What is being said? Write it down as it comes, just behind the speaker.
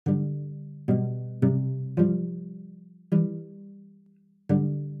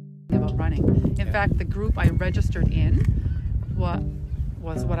running. In fact, the group I registered in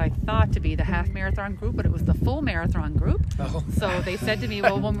was what I thought to be the half marathon group, but it was the full marathon group. Oh. So they said to me,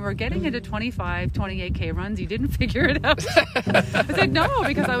 well, when we were getting into 25, 28K runs, you didn't figure it out. I said, no,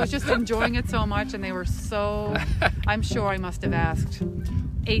 because I was just enjoying it so much, and they were so, I'm sure I must have asked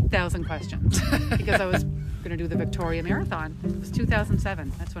 8,000 questions because I was going to do the Victoria Marathon. It was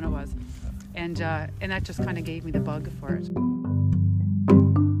 2007, that's when it was. And that just kind of gave me the bug for it.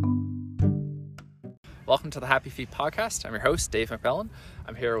 Welcome to the Happy Feet podcast. I'm your host, Dave McMillan.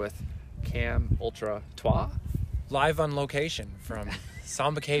 I'm here with Cam Ultra Trois. Live on location from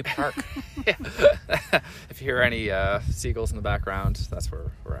Samba Park. Yeah. If you hear any seagulls in the background, that's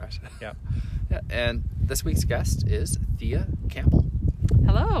where we're at. Yeah. And this week's guest is Thea Campbell.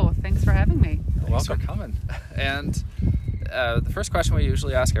 Hello, thanks for having me. Thanks for coming. And the first question we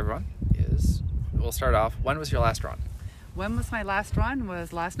usually ask everyone is, we'll start off, when was your last run? When was my last run?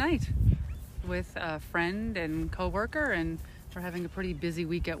 Was last night with a friend and co-worker, and we're having a pretty busy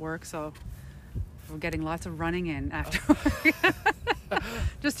week at work, so we're getting lots of running in after work.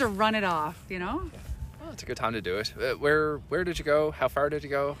 Just to run it off, you know? Well, it's a good time to do it. Where did you go? How far did you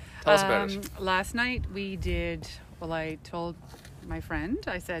go? Tell us about it. Last night we did, well, I told my friend,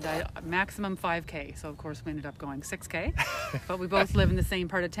 I said maximum 5K, so of course we ended up going 6K, but we both live in the same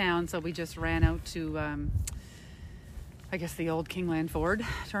part of town, so we just ran out to I guess the old Kingland Ford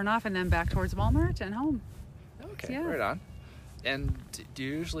turn off, and then back towards Walmart and home. Okay, so, yeah. Right on. And do you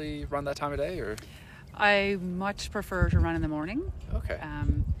usually run that time of day, or? I much prefer to run in the morning. Okay.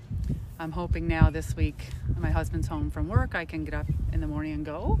 I'm hoping now this week my husband's home from work, I can get up in the morning and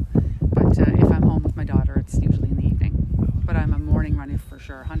go, but if I'm home with my daughter, it's usually in the evening. But I'm a morning runner for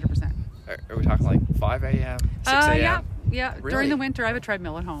sure, 100%. Are we talking like 5 a.m., 6 a.m.? Yeah. Really? During the winter I have a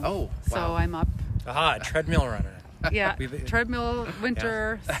treadmill at home. Oh, wow. So I'm up. Aha, treadmill runner. Yeah, treadmill,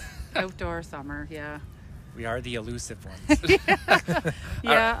 winter, outdoor, summer, yeah. We are the elusive ones.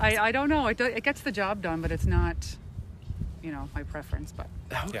 Yeah, I don't know. It gets the job done, but it's not, my preference. But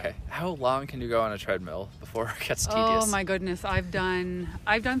Okay. Yeah. How long can you go on a treadmill before it gets Oh tedious? my goodness, I've done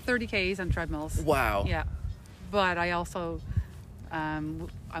 30Ks on treadmills. Wow. Yeah, but I also, I'm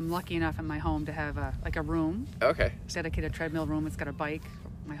lucky enough in my home to have a room, Okay. dedicated treadmill room. It's got a bike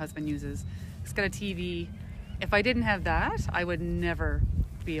my husband uses. It's got a TV. If I didn't have that, I would never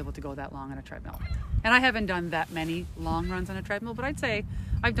be able to go that long on a treadmill. And I haven't done that many long runs on a treadmill, but I'd say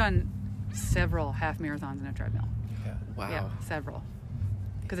I've done several half marathons on a treadmill. Yeah. Wow. Yeah, several.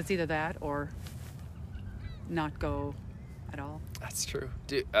 Because it's either that or not go at all. That's true.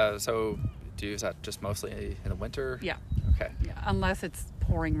 Do you use that just mostly in the winter? Yeah. Okay. Yeah, unless it's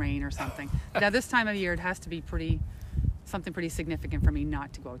pouring rain or something. Now this time of year, it has to be something pretty significant for me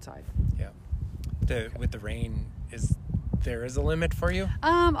not to go outside. Yeah. With the rain, there is a limit for you?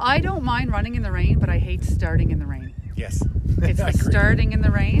 I don't mind running in the rain, but I hate starting in the rain. Yes. It's I the agree. starting in the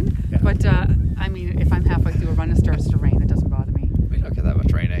rain, Yeah. but I mean, if I'm halfway through a run and it starts to rain, it doesn't bother me. We don't get that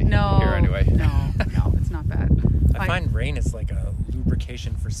much rain here anyway. No, it's not bad. I find rain is like a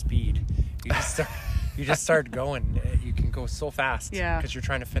lubrication for speed. You just start going. You can go so fast. Yeah. Because you're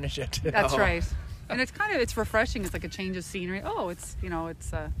trying to finish it. That's Oh. right. And it's refreshing. It's like a change of scenery. Oh, it's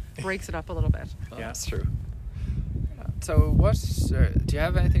breaks it up a little bit. Oh, Yeah. That's true. So do you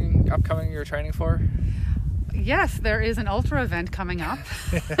have anything upcoming you're training for? Yes, there is an ultra event coming up,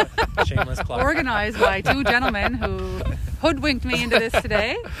 Shameless plug. organized by two gentlemen who hoodwinked me into this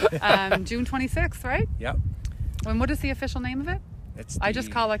today. June 26th, right? Yep. And what is the official name of it? I just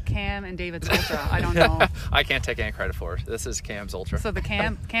the- call it Cam and David's Ultra. I don't know. I can't take any credit for it. This is Cam's Ultra. So the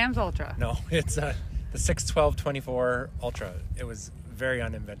Cam's Ultra. No, it's the 6/12/24 Ultra. It was a very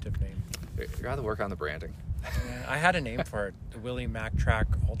uninventive name. You gotta work on the branding. I had a name for it, the Willie Mac Track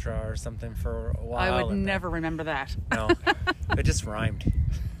Ultra or something for a while. I would and never remember that. No, it just rhymed.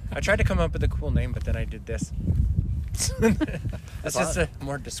 I tried to come up with a cool name, but then I did this. That's just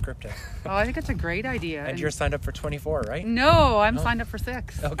more descriptive. Oh, I think it's a great idea. And you're signed up for 24, right? No, I'm Oh. signed up for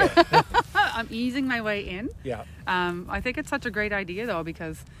 6. Okay. I'm easing my way in. Yeah. I think it's such a great idea, though,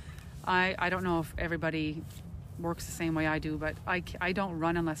 because I don't know if everybody works the same way I do, but I don't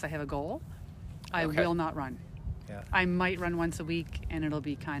run unless I have a goal. I Okay. will not run. Yeah. I might run once a week, and it'll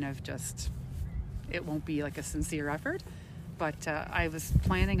be kind of just, it won't be like a sincere effort. But I was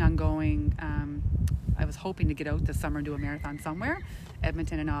planning on going, I was hoping to get out this summer and do a marathon somewhere.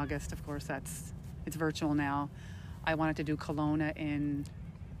 Edmonton in August, of course, it's virtual now. I wanted to do Kelowna in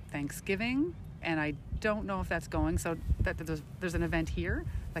Thanksgiving, and I don't know if that's going. So there's an event here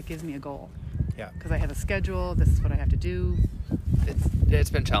that gives me a goal. Yeah. Because I have a schedule. This is what I have to do. It's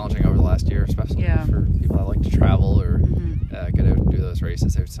been challenging over the last year, especially Yeah. for people that like to travel or get out and do those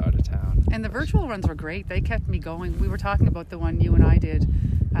races outside of town. And the virtual runs were great. They kept me going. We were talking about the one you and I did,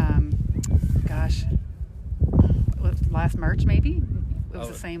 last March maybe? It was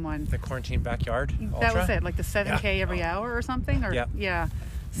the same one. The Quarantine Backyard Ultra? That was it, like the 7K every hour or something? Or yeah.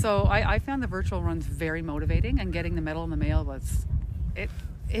 So I found the virtual runs very motivating, and getting the medal in the mail was, it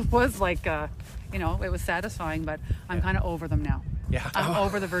was like, it was satisfying, but I'm kind of over them now. Yeah. I'm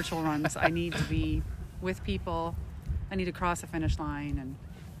over the virtual runs. I need to be with people. I need to cross a finish line. And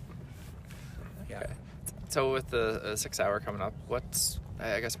Yeah. So with the 6 hour coming up, what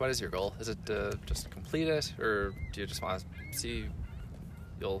is your goal? Is it just complete it, or do you just want to see,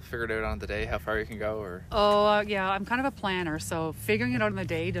 you'll figure it out on the day how far you can go? Or yeah, I'm kind of a planner, so figuring it out on the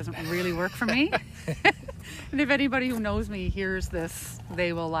day doesn't really work for me. And if anybody who knows me hears this,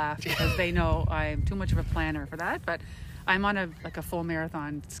 they will laugh, because they know I'm too much of a planner for that. But I'm on a full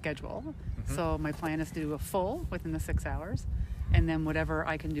marathon schedule. Mm-hmm. So my plan is to do a full within the 6 hours, and then whatever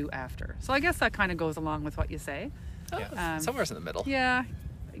I can do after. So I guess that kind of goes along with what you say. Somewhere's in the middle. Yeah.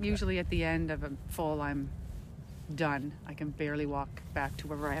 Usually at the end of a full, I'm done. I can barely walk back to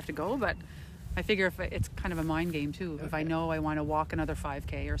wherever I have to go, but I figure if it's kind of a mind game too. Okay. If I know I want to walk another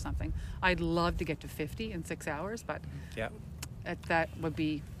 5K or something, I'd love to get to 50 in 6 hours, but I'd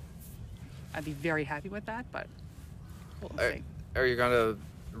be very happy with that, but we'll see. Are you going to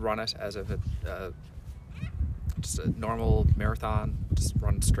run it as if it's just a normal marathon, just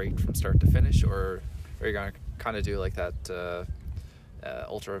run straight from start to finish, or are you going to kind of do like that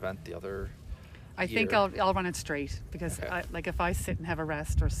ultra event the other I think I'll run it straight, because if I sit and have a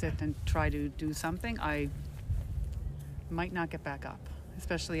rest or sit and try to do something, I might not get back up,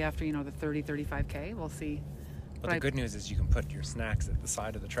 especially after the 35K. We'll see. But the good news is you can put your snacks at the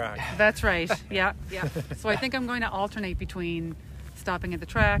side of the track. That's right. Yeah. So I think I'm going to alternate between stopping at the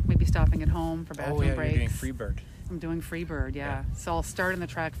track, maybe stopping at home for bathroom breaks. You're doing Freebird. I'm doing Freebird, yeah. So I'll start on the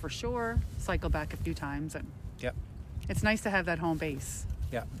track for sure, cycle back a few times, and it's nice to have that home base.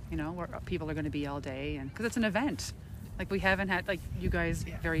 Yeah. Where people are going to be all day, and because it's an event. Like, we haven't had, you guys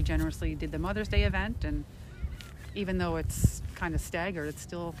very generously did the Mother's Day event, and even though it's kind of staggered, it's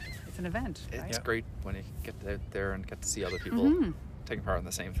an event. Right? It's great when you get out there and get to see other people taking part in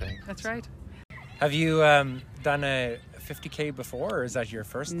the same thing. That's right. Have you done a 50K before, or is that your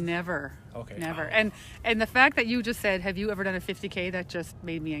first? Never. Okay. Never. And the fact that you just said, have you ever done a 50K, that just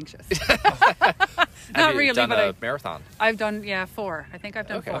made me anxious. Not really, done a marathon? I've done 4. I think I've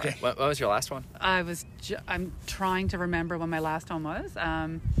done 4. Okay. What was your last one? I'm trying to remember when my last one was.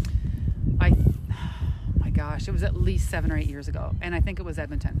 Oh my gosh, it was at least 7 or 8 years ago, and I think it was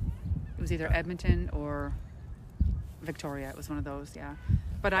Edmonton. It was either Edmonton or Victoria. It was one of those, yeah.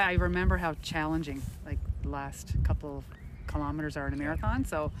 But I remember how challenging the last couple of kilometers are in a marathon.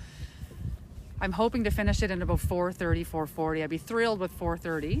 So I'm hoping to finish it in about 4:30, 4:40. I'd be thrilled with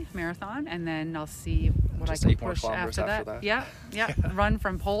 4:30 marathon, and then I'll see what I can push after that. Yeah. Run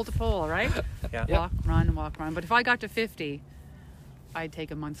from pole to pole, right? Yeah. Walk, run. But if I got to 50, I'd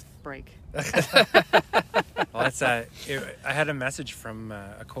take a month's break. Well, I had a message from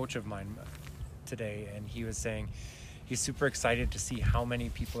a coach of mine today, and he was saying he's super excited to see how many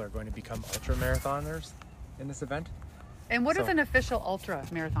people are going to become ultra marathoners in this event. And what is an official ultra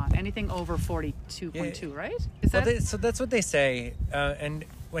marathon? Anything over 42.2, right? So that's what they say. And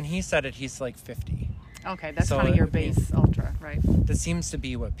when he said it, he's like 50. Okay, that's kind of your base ultra, right? That seems to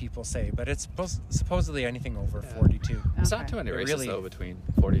be what people say, but it's supposedly anything over 42. It's not too many races, though, between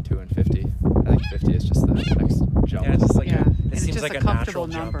 42 and 50. I think 50 is just the next jump. Yeah, it's just like it seems just like a a comfortable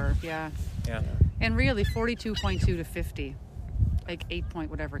natural number. Jump. Yeah. And really, 42.2 to 50, like 8 point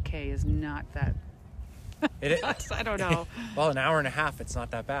whatever K, is not that. I don't know. Well, an hour and a half, it's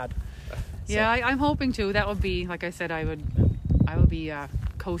not that bad. Yeah, I'm hoping to. That would be, like I said, I would be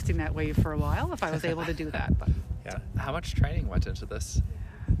coasting that wave for a while if I was able to do that. But how much training went into this?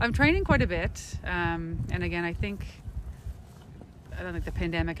 I'm training quite a bit, and again, I don't think the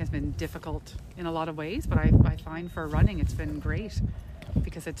pandemic has been difficult in a lot of ways, but I find for running it's been great,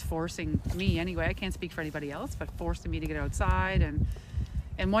 because it's forcing me anyway. I can't speak for anybody else, but forcing me to get outside, and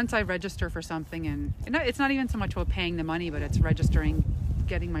once I register for something, and it's not even so much about paying the money, but it's registering,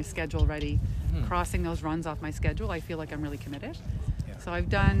 getting my schedule ready, crossing those runs off my schedule. I feel like I'm really committed. Yeah. So I've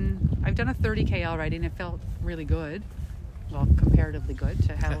done a 30K already, and it felt really good. Well, comparatively good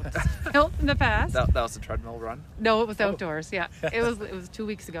to how it's felt in the past. That was a treadmill run? No, it was outdoors. Yeah, it was 2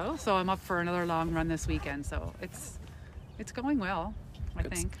 weeks ago. So I'm up for another long run this weekend. So it's going well, I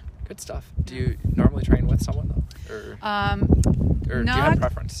think. Good stuff. Do you normally train with someone though, or do you have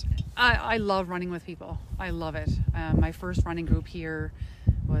preference? I love running with people. I love it. My first running group here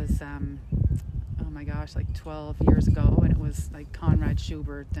was my gosh, like 12 years ago, and it was like Conrad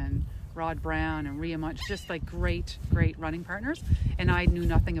Schubert and Rod Brown and Rhea Munch, just like great running partners, and I knew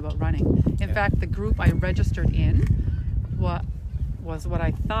nothing about running. In fact, the group I registered in was what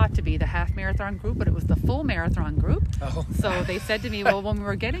I thought to be the half marathon group, but it was the full marathon group. Oh. So they said to me, well, when we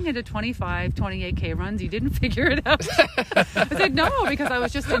were getting into 25, 28K runs, you didn't figure it out. I said, no, because I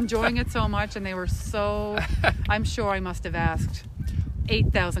was just enjoying it so much, and they were so, I'm sure I must have asked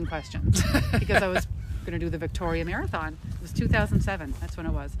 8,000 questions because I was going to do the Victoria Marathon. It was 2007. That's when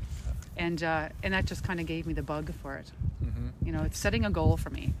it was. And that just kind of gave me the bug for it. Mm-hmm. You know, it's setting a goal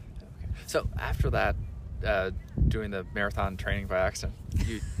for me. Okay. So after that, doing the marathon training by accident,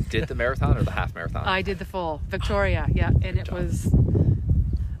 you did the marathon or the half marathon? I did the full Victoria, yeah. And it was,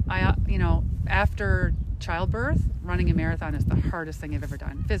 after childbirth, running a marathon is the hardest thing I've ever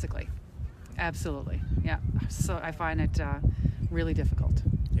done, physically. Absolutely, yeah. So I find it really difficult.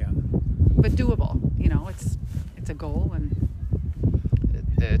 Yeah. But doable, you know, it's a goal, and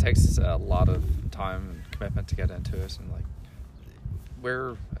it takes a lot of time and commitment to get into it, and like,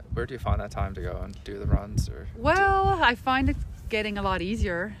 where do you find that time to go and do the runs? Or well, I find it getting a lot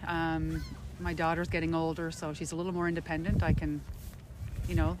easier. My daughter's getting older, so she's a little more independent. I can,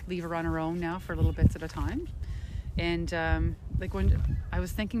 leave her on her own now for little bits at a time. And like when I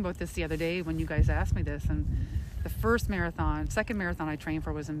was thinking about this the other day when you guys asked me this, and the second marathon I trained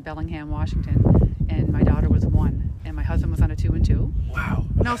for was in Bellingham, Washington, and my daughter was 1, and my husband was on a 2 and 2. Wow.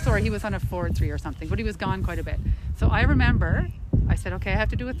 No, sorry, he was on a 4 and 3 or something, but he was gone quite a bit. So I remember I said, okay, I have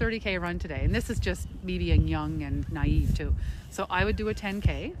to do a 30K run today. And this is just me being young and naive too. So I would do a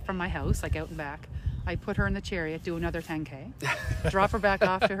 10K from my house, like out and back. I put her in the chariot, do another 10K, drop her back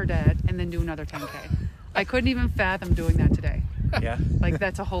off to her dad, and then do another 10K. I couldn't even fathom doing that today. Yeah. Like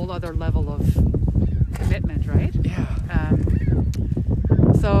that's a whole other level of commitment, right? Yeah.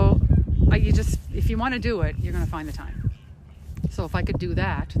 So if you want to do it, you're going to find the time. So if I could do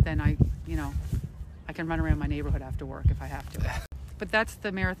that, then I can run around my neighborhood after work if I have to. But that's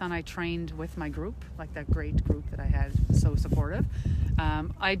the marathon I trained with my group, like that great group that I had, so supportive.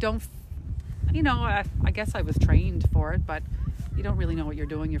 I don't, I guess I was trained for it, but you don't really know what you're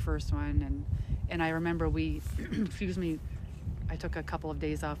doing your first one. And I remember I took a couple of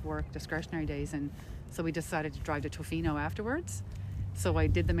days off work, discretionary days, and so we decided to drive to Tofino afterwards. So I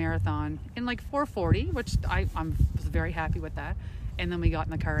did the marathon in like 4:40, which I was very happy with that. And then we got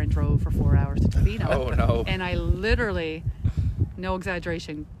in the car and drove for 4 hours to Tofino. Oh no. And I literally, no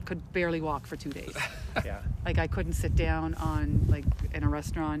exaggeration, could barely walk for 2 days. Yeah. Like I couldn't sit down in a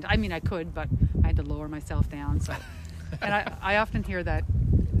restaurant. I mean, I could, but I had to lower myself down. So, and I often hear that,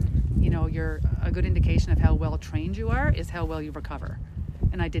 you're a good indication of how well trained you are is how well you recover.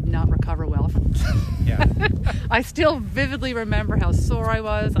 And I did not recover well from Yeah. I still vividly remember how sore I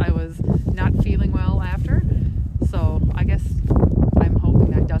was. I was not feeling well after. So I guess I'm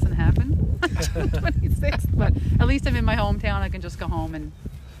hoping that doesn't happen on 26th. But at least I'm in my hometown. I can just go home and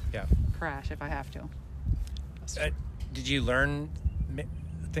crash if I have to. Did you learn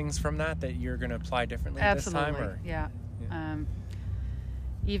things from that you're going to apply differently Absolutely. this time? Or? Yeah.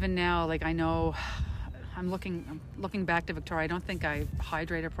 Even now, like I know I'm looking back to Victoria. I don't think I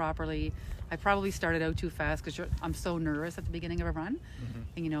hydrated properly. I probably started out too fast because I'm so nervous at the beginning of a run.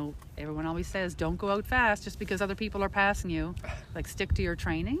 Mm-hmm. And everyone always says don't go out fast just because other people are passing you. Like stick to your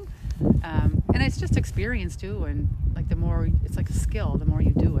training. And it's just experience too. And like it's like a skill. The more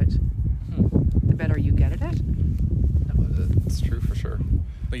you do it, the better you get at it. It's true for sure.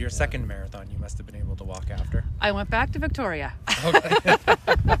 But your second marathon, you must have been able to walk after. I went back to Victoria. Okay.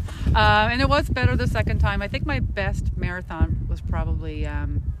 And it was better the second time. I think my best marathon was probably,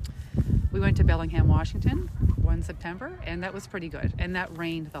 we went to Bellingham, Washington, 1 September, and that was pretty good. And that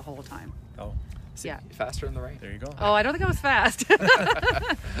rained the whole time. Oh. Yeah. Faster in the rain. There you go. Oh, I don't think I was fast.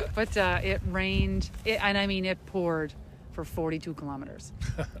 But it rained, it poured for 42 kilometers.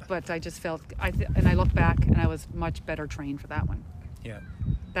 But I just felt, and I look back and I was much better trained for that one. Yeah.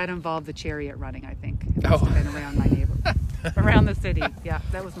 That involved the chariot running, I think. It must have been around my neighborhood, around the city. Yeah,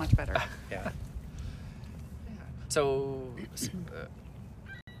 that was much better. Yeah. So, you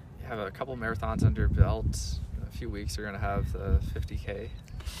have a couple marathons under your belt. In a few weeks, you're going to have the 50K. Do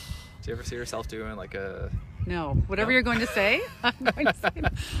you ever see yourself doing like a... No. Whatever No? you're going to say, I'm going to say no.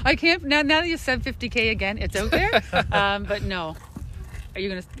 I can't... Now that you said 50K again, it's out there. But no. Were you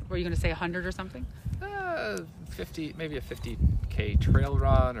going to say 100 or something? 50, maybe a 50K trail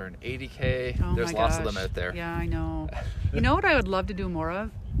run or an 80K. Oh There's my lots gosh. of them out there. Yeah, I know. You know what I would love to do more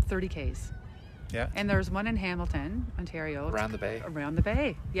of? 30Ks. Yeah. And there's one in Hamilton, Ontario. Around the bay. Around the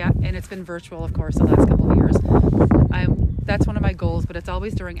bay, yeah. And it's been virtual, of course, the last couple of years. That's one of my goals, but it's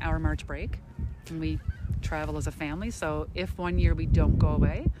always during our March break. and we travel as a family. So if one year we don't go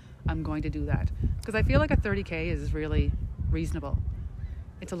away, I'm going to do that because I feel like a 30K is really reasonable.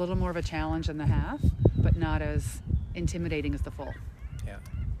 It's a little more of a challenge than the half, but not as intimidating as the full. Yeah.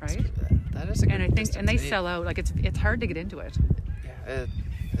 Right? That is a good And I think, distance. and they sell out. Like it's hard to get into it. Yeah,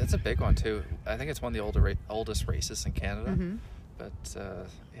 it's a big one too. I think it's one of the oldest races in Canada. Mm-hmm. But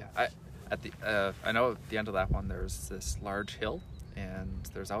yeah, I know at the end of that one there's this large hill, and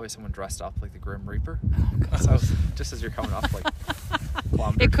there's always someone dressed up like the Grim Reaper. Oh, God. So just as you're coming up, like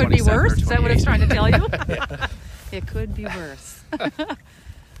kilometer It could be 27 or worse. Is that what it's 28. trying to tell you? Yeah. It could be worse.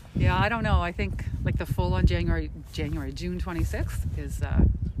 Yeah, I don't know. I think like the full on June 26th is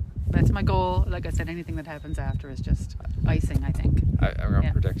that's my goal. Like I said, anything that happens after is just icing, I think. I'm going to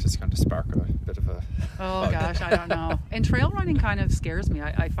Yeah. predict it's going to spark a bit of a. Oh gosh, I don't know. And trail running kind of scares me.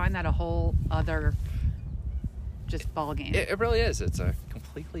 I find that a whole other just ball game. It really is. It's a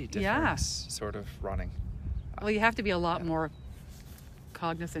completely different Yeah. sort of running. Well, you have to be a lot Yeah. more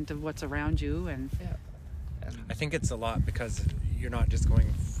cognizant of what's around you, and Yeah. And I think it's a lot because you're not just going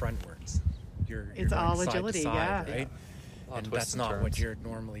frontwards. You're It's going all side to agility, side, yeah. right? a lot of And twists that's not what turns. you're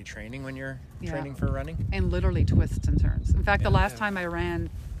normally training when you're Yeah. training for running. and literally twists and turns. In fact, the Yeah. last Yeah. time I ran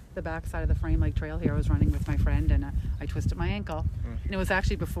the backside of the Frame Lake Trail here, I was running with my friend, and I twisted my ankle. And it was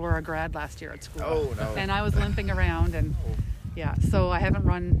actually before our grad last year at school. Oh, no. And I was limping around, and Oh. yeah, so I haven't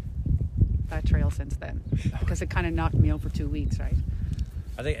run that trail since then because it kind of knocked me out for 2 weeks, right?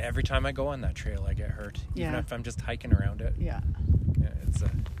 I think every time I go on that trail, I get hurt. Even Yeah. if I'm just hiking around it. Yeah, Yeah, it's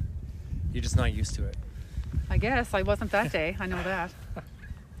you're just not used to it. I guess I wasn't that day. I know that.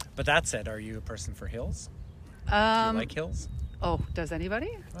 But that said, are you a person for hills? Do you like hills? Oh, does anybody?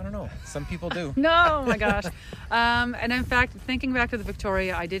 I don't know. Some people do. No, oh my gosh. And in fact, thinking back to the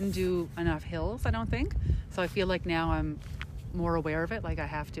Victoria, I didn't do enough hills, I don't think. So I feel like now I'm more aware of it, like I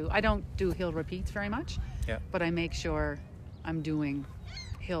have to. I don't do hill repeats very much, Yeah. but I make sure I'm doing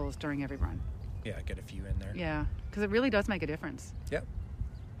hills during every run. Yeah, get a few in there. Yeah, because it really does make a difference. Yep.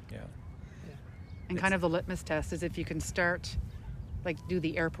 Yeah. And kind of the litmus test is if you can start, like do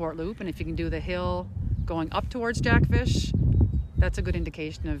the airport loop, and if you can do the hill going up towards Jackfish, that's a good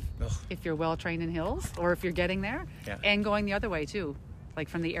indication of Ugh. if you're well trained in hills or if you're getting there. Yeah. And going the other way too, like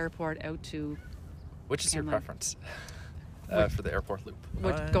from the airport out to Which is your Cameron. preference for the airport loop?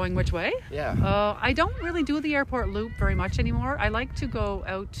 going which way? Yeah. I don't really do the airport loop very much anymore. I like to go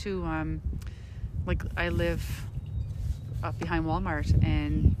out to, like I live up behind Walmart,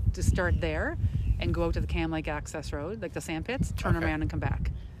 and to start there and go out to the Cam Lake Access Road, like the sand pits, turn Okay. around and come back.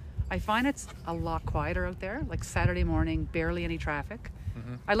 I find it's a lot quieter out there, like Saturday morning, barely any traffic.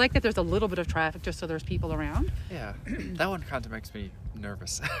 Mm-hmm. I like that there's a little bit of traffic just so there's people around. Yeah. That one kind of makes me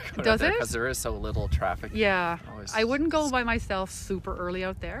nervous. Does it? Because there is so little traffic. Yeah, Always I wouldn't go by myself super early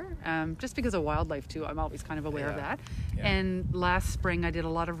out there, just because of wildlife too. I'm always kind of aware of Yeah. that. Yeah. And last spring I did a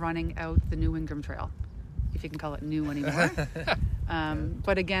lot of running out the New Ingram Trail, if you can call it new anymore.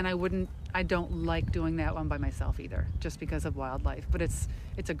 But again, I don't like doing that one by myself either, just because of wildlife. But it's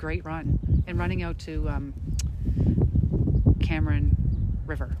a great run, and running out to Cameron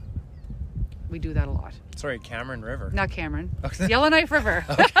River. We do that a lot. Sorry, Cameron River. Not Cameron. Okay. Yellowknife River.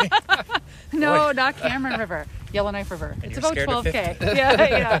 Okay. No, Boy. not Cameron River. Yellowknife River. And It's you're about scared of 12K.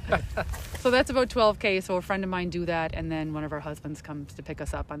 Yeah. So that's about 12K. So a friend of mine do that, and then one of our husbands comes to pick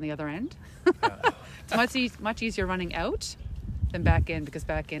us up on the other end. It's much easier running out than back in, because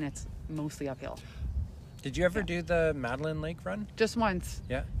back in it's mostly uphill. Did you ever do the Madeline Lake run? Just once.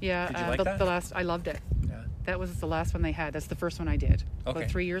 Yeah. Yeah. Did you like that? The last, I loved it. Yeah. That was the last one they had. That's the first one I did. Okay. About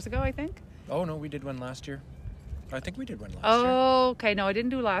 3 years ago, I think. Oh no, we did one last year. I think we did one last year. Oh, okay. No, I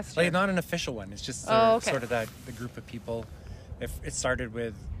didn't do last year. Like not an official one. It's just Okay. sort of the group of people. If it started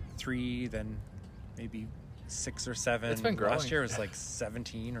with 3, then maybe 6 or 7. It's been growing. Last year was like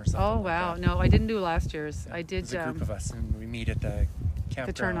 17 or something. Oh, like wow. that. No, I didn't do last year's. I did. There's a group of us, and we meet at the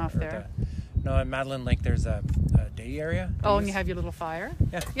campground. turnoff or there. No, at Madeline Lake, there's a day area. Oh, and Use. you have your little fire?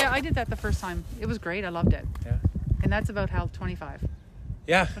 Yeah. Yeah, I did that the first time. It was great. I loved it. Yeah. And that's about how 25.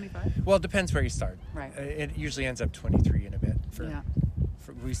 Yeah. 25? Well, it depends where you start. Right. It usually ends up 23 in a bit. Yeah.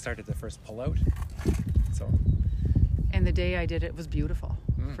 We started the first pullout. So. And the day I did it was beautiful.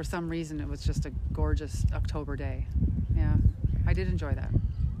 Mm. For some reason, it was just a gorgeous October day. Yeah. I did enjoy that.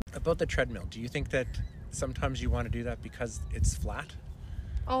 About the treadmill, do you think that sometimes you want to do that because it's flat?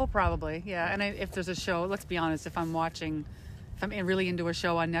 Oh, probably. Yeah. And if there's a show, let's be honest, if I'm really into a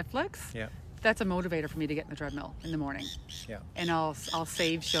show on Netflix, Yeah. that's a motivator for me to get in the treadmill in the morning. Yeah. And I'll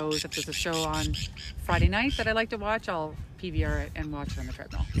save shows. If there's a show on Friday night that I like to watch, I'll PVR it and watch it on the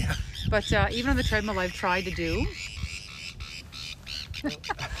treadmill. Yeah. But even on the treadmill, I've tried to do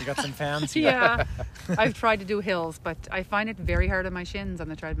You got some fans here. Yeah. I've tried to do hills, but I find it very hard on my shins on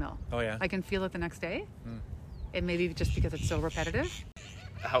the treadmill. Oh yeah. I can feel it the next day. Mm. It may be just because it's so repetitive.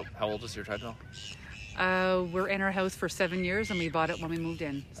 How old is your treadmill? We're in our house for 7 years and we bought it when we moved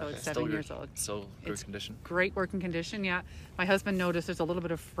in. So Okay, it's still 7 good- years old. Still good It's condition. Great working condition, yeah. My husband noticed there's a little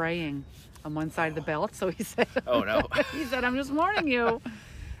bit of fraying on one side of the belt, so he said, Oh no. he said, I'm just warning you.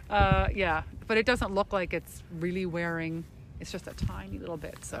 Yeah, but it doesn't look like it's really wearing. It's just a tiny little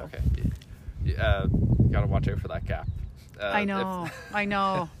bit. So Okay. You gotta watch out for that gap. I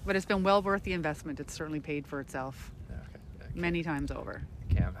know, but it's been well worth the investment. It's certainly paid for itself Okay. many times over.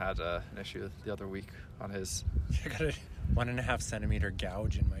 Cam had an issue the other week on his. I got a 1.5 centimeter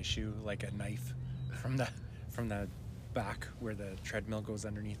gouge in my shoe, like a knife, from the back where the treadmill goes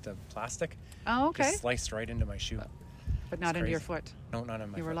underneath the plastic. Oh, okay, Just sliced right into my shoe. but not it's into your crazy. foot. No, not in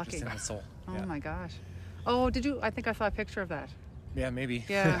my You were foot, lucky. just in the sole. Oh Yeah. my gosh. Oh, did you? I think I saw a picture of that. Yeah, maybe.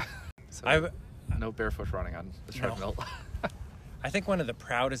 Yeah. So no barefoot running on the No. treadmill. I think one of the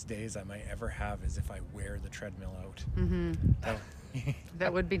proudest days I might ever have is if I wear the treadmill out. Mm-hmm.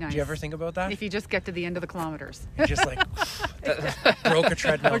 That would be nice. Do you ever think about that? If you just get to the end of the kilometers, You just like broke a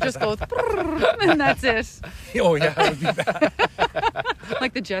treadmill. or just 'cause goes, and that's it. Oh yeah, that would be bad.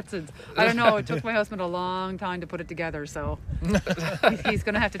 Like the Jetsons. I don't know. It took my husband a long time to put it together, so he's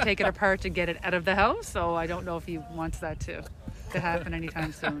going to have to take it apart to get it out of the house. So I don't know if he wants that to happen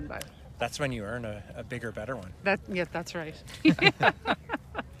anytime soon. But That's when you earn a bigger, better one. that's right.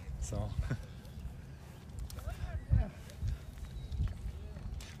 So.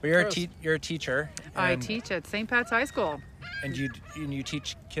 Well, you're a teacher. I and- teach at St. Pat's High School. And you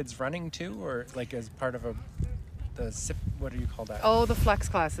teach kids running too, or like as part of the SIP? What do you call that? Oh, the flex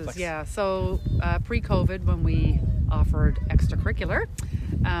classes, Flex. yeah. So pre-COVID, when we offered extracurricular,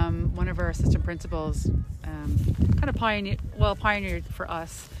 one of our assistant principals kind of pioneered for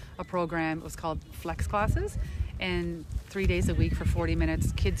us a program. It was called flex classes, and 3 days a week for 40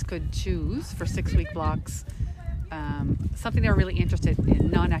 minutes, kids could choose for 6-week blocks something they were really interested in,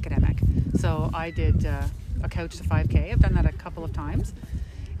 non-academic. So I did a couch to 5K. I've done that a couple of times.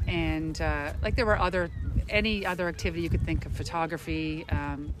 And like there were any other activity you could think of, photography,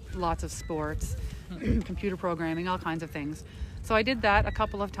 lots of sports, computer programming, all kinds of things. So I did that a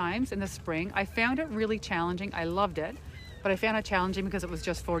couple of times in the spring. I found it really challenging. I loved it, but I found it challenging because it was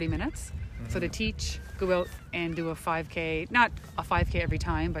just 40 minutes. So to teach, go out and do a 5K, not a 5K every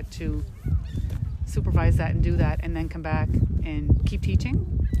time, but to supervise that and do that and then come back and keep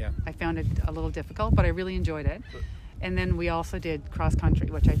teaching. Yeah. I found it a little difficult, but I really enjoyed it. And then we also did cross country,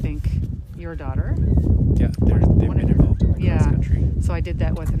 which I think your daughter. Yeah, they've been involved in the cross country. So I did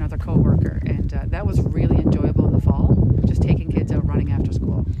that with another coworker, and that was really enjoyable in the fall. Just taking kids out running after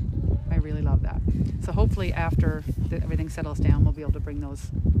school. I really love that. So hopefully, after everything settles down, we'll be able to bring those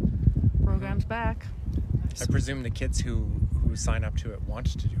programs back. I presume the kids who sign up to it want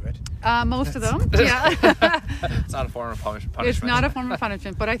to do it. Most of them, yeah. It's not a form of punishment. It's not a form of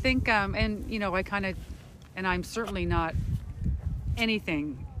punishment, but I think, and you know, and I'm certainly not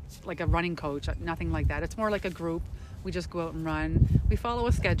anything like a running coach, nothing like that. It's more like a group. We just go out and run. We follow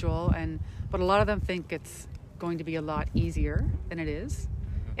a schedule, but a lot of them think it's going to be a lot easier than it is.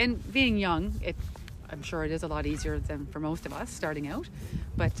 And being young, I'm sure it is a lot easier than for most of us starting out,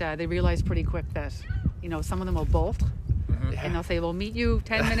 but they realize pretty quick that, you know, some of them will bolt. And they'll say, we'll meet you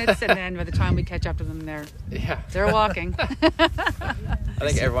 10 minutes, and then by the time we catch up to them, they're walking. I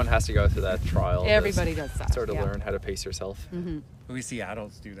think everyone has to go through that trial. Everybody does that. Sort of yeah. learn how to pace yourself. Mm-hmm. We see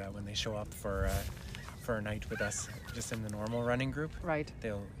adults do that when they show up for a night with us, just in the normal running group. Right.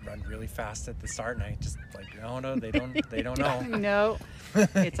 They'll run really fast at the start night, just like, no, they don't know. No,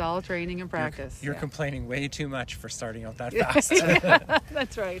 it's all training and practice. You're yeah. complaining way too much for starting out that fast. Yeah,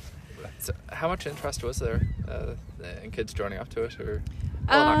 that's right. So how much interest was there in kids joining up to it, or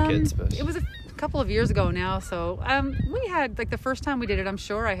not kids, but it was a couple of years ago now. So we had, like, the first time we did it, I'm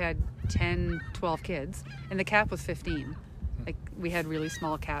sure I had 10, 12 kids, and the cap was 15. Like, we had really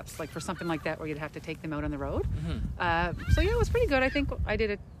small caps, like for something like that where you'd have to take them out on the road. So yeah, it was pretty good. I think I did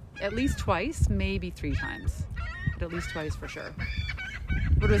it at least twice, maybe 3 times, but at least twice for sure.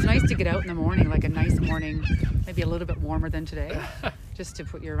 But it was nice to get out in the morning, like a nice morning, maybe a little bit warmer than today, just to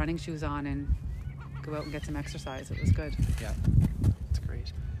put your running shoes on and go out and get some exercise. It was good. Yeah. it's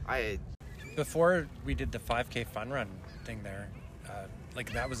great. Before we did the 5K fun run thing there,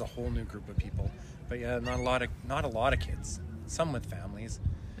 like that was a whole new group of people. But yeah, not a lot of kids. Some with families.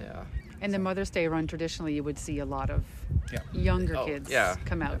 Yeah. And the Mother's Day run, traditionally, you would see a lot of Yeah. younger Oh, kids yeah.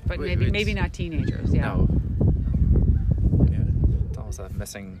 come out, but We- maybe not teenagers. Yeah. No, Yeah. it's almost a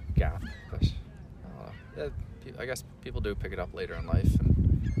missing gap. But I don't know. I guess people do pick it up later in life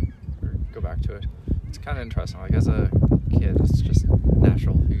and or go back to it. It's kind of interesting. Like as a kid, it's just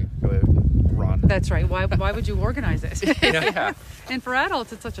natural. You go out and run. That's right. Why would you organize it? Yeah, And for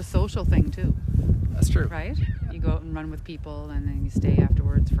adults, it's such a social thing too, that's true. right? You go out and run with people, and then you stay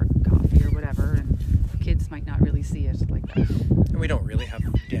afterwards for coffee or whatever. And kids might not really see it like that. And we don't really have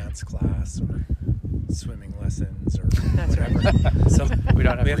dance class or swimming lessons or That's right. whatever. So We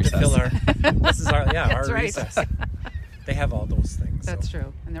don't have we have to fill recess. our. This is our That's our right. recess. They have all those things. That's so,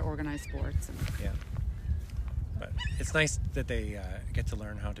 true. And they're organized sports. And Yeah. But it's nice that they get to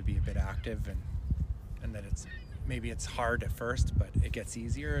learn how to be a bit active and that it's hard at first, but it gets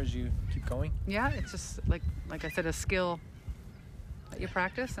easier as you keep going. yeah, it's just like I said, a skill that you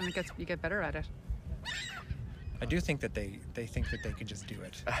practice, and you get better at it. I do think that they think that they can just do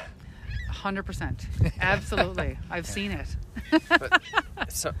it. 100%. Absolutely. I've seen it. But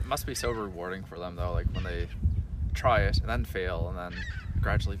it must be so rewarding for them though, like when they try it and then fail and then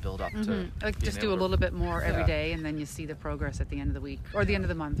gradually build up to Like being just do able a to- little bit more every Yeah. day, and then you see the progress at the end of the week or the end of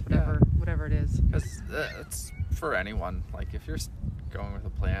the month, Yeah. whatever it is. Because it's for anyone. Like if you're going with a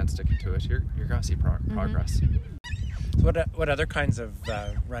plan, sticking to it, you're gonna see progress. So what other kinds of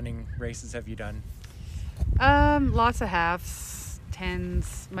running races have you done? Lots of halves,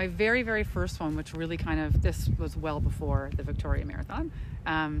 10s. My very, very first one, which really this was well before the Victoria Marathon.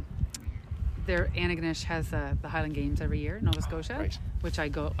 Antigonish has the Highland Games every year in Nova Scotia, right. which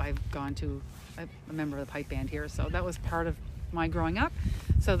I've gone to. I'm a member of the pipe band here, so that was part of my growing up.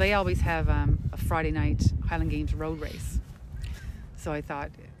 So they always have a Friday night Highland Games road race. So I thought,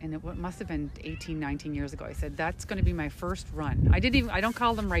 and it must have been 18, 19 years ago, I said, that's going to be my first run. I don't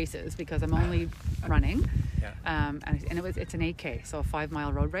call them races because I'm only running. Yeah. And it's an 8K, so a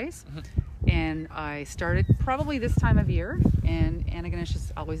 5-mile road race. And I started probably this time of year, and Antigonish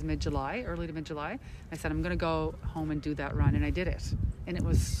is always mid-July, early to mid-July. I said, I'm going to go home and do that run, and I did it. And it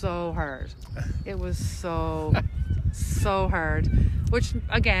was so hard. It was so hard, which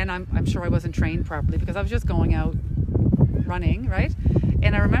again, I'm sure I wasn't trained properly because I was just going out running, right?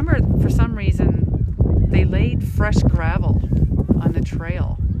 And I remember for some reason they laid fresh gravel on the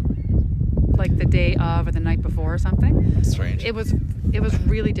trail like the day of or the night before or something. That's strange. It was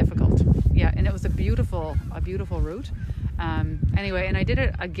really difficult. Yeah, and it was a beautiful route. Anyway, and I did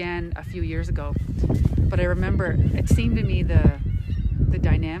it again a few years ago, but I remember it seemed to me the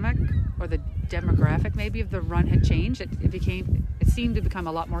dynamic or the demographic maybe of the run had changed. It seemed to become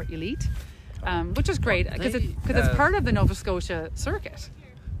a lot more elite, which is great because it's part of the Nova Scotia circuit.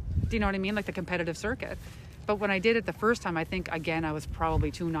 Do you know what I mean? Like the competitive circuit. But when I did it the first time, I think again I was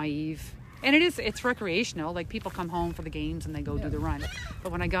probably too naive. And it's recreational. Like people come home for the games and they go do the run.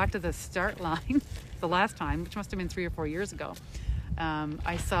 But when I got to the start line the last time, which must have been 3 or 4 years ago,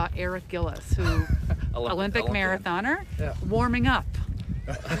 I saw Eric Gillis, who Olympic marathoner, warming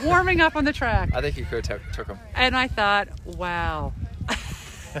up on the track. I think you could have took him. And I thought, wow,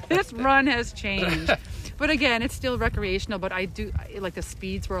 this run has changed. But again, it's still recreational, but like the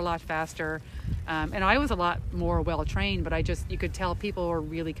speeds were a lot faster. And I was a lot more well-trained, but you could tell people were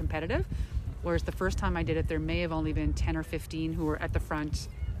really competitive. Whereas the first time I did it, there may have only been 10 or 15 who were at the front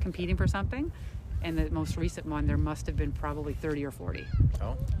competing for something. And the most recent one, there must have been probably 30 or 40.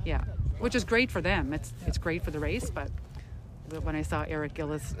 Oh. Yeah, which is great for them. It's great for the race, but when I saw Eric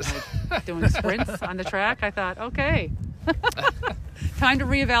Gillis doing sprints on the track, I thought, okay, time to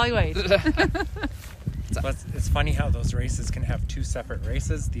reevaluate. But it's funny how those races can have 2 separate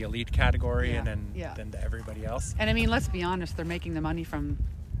races, the elite category and then the everybody else. And I mean, let's be honest, they're making the money from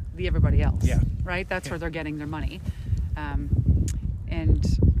the everybody else. Yeah. Right? That's where they're getting their money. And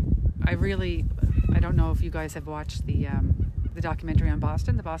I don't know if you guys have watched the documentary on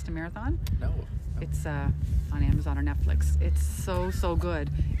Boston, the Boston Marathon. No. It's on Amazon or Netflix. It's so good.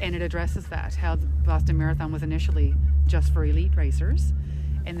 And it addresses that, how the Boston Marathon was initially just for elite racers.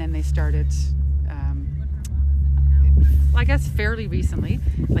 And then they started, I guess fairly recently,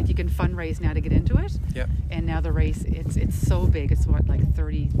 like you can fundraise now to get into it. Yep. And now the race, it's so big. It's like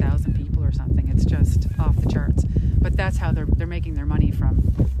 30,000 people or something. It's just off the charts. But that's how they're making their money, from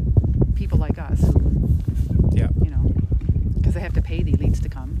people like us who, because they have to pay the elites to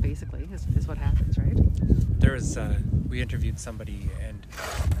come, basically, is what happens, right? We interviewed somebody and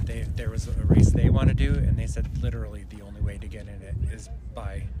there was a race they want to do, and they said literally the only way to get in it is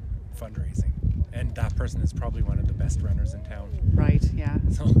by fundraising. And that person is probably one of the best runners in town. Right, yeah.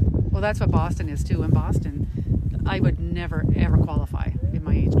 So, well, that's what Boston is too. In Boston, I would never ever qualify in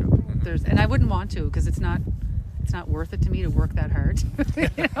my age group. And I wouldn't want to, because it's not worth it to me to work that hard.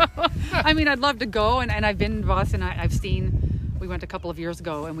 I mean, I'd love to go, and I've been in Boston. I've seen we went a couple of years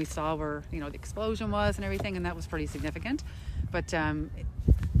ago and we saw where, you know, the explosion was and everything, and that was pretty significant. But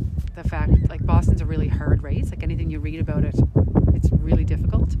the fact, like, Boston's a really hard race. Like, anything you read about it, it's really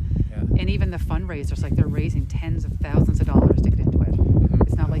difficult. Yeah. And even the fundraisers, like, they're raising tens of thousands of dollars to get into it.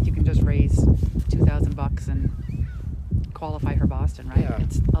 It's not like you can just raise $2,000 and qualify for Boston, right? Yeah.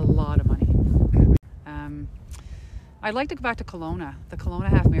 It's a lot of money. I'd like to go back to Kelowna. The Kelowna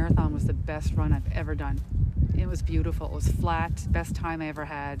Half Marathon was the best run I've ever done. It was beautiful. It was flat, best time I ever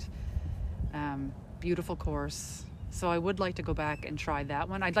had. Beautiful course. So I would like to go back and try that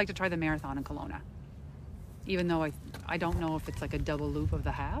one. I'd like to try the marathon in Kelowna. Even though I don't know if it's like a double loop of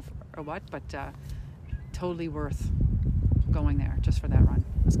the half or what, but totally worth going there just for that run.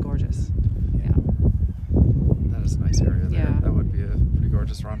 It was gorgeous. Yeah. That is a nice area there. Yeah. That would be a pretty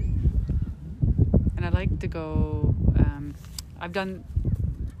gorgeous run. And I'd like to go, I've done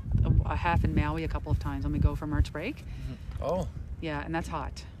a half in Maui a couple of times when we go for March break. Oh. Yeah, and that's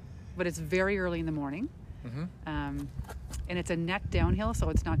hot. But it's very early in the morning. Mm-hmm. And it's a net downhill, so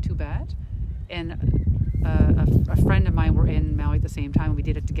it's not too bad. And a friend of mine were in Maui at the same time. We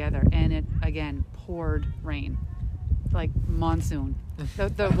did it together, and it again poured rain, like monsoon.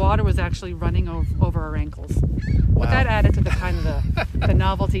 The water was actually running over our ankles. But that added to the kind of the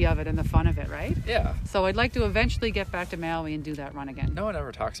novelty of it and the fun of it, right? Yeah. So I'd like to eventually get back to Maui and do that run again. No one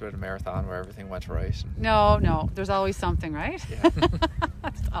ever talks about a marathon where everything went right. No, there's always something, right? Yeah.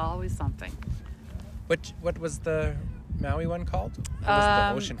 There's always something. What was the Maui one called? It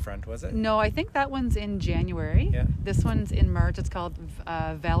was the oceanfront, was it? No, I think that one's in January. Yeah. This one's in March. It's called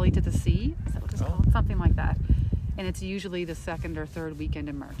Valley to the Sea. Is that what it's called? Something like that. And it's usually the second or third weekend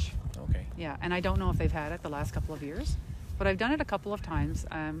in March. Okay. Yeah, and I don't know if they've had it the last couple of years, but I've done it a couple of times.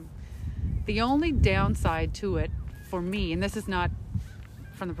 The only downside to it for me, and this is not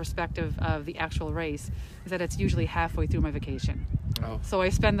from the perspective of the actual race, is that it's usually halfway through my vacation. Oh. So I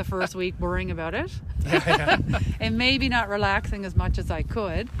spend the first week worrying about it Yeah. and maybe not relaxing as much as I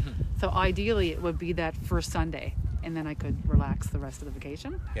could. So ideally it would be that first Sunday, and then I could relax the rest of the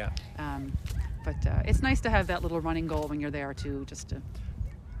vacation. Yeah. But it's nice to have that little running goal when you're there too, just to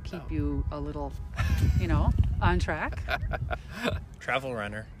keep you a little, on track. Travel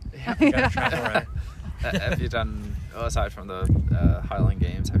runner. Yeah. You got a travel runner. Have you done, aside from the Highland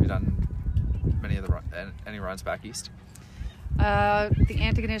Games, have you done many of any runs back east? The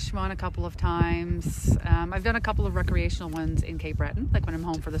Antigonish a couple of times. I've done a couple of recreational ones in Cape Breton, like when I'm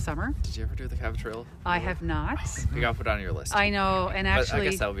home for the summer. Did you ever do the Cabot Trail? I have not. You got to put it on your list. I know, and But actually, I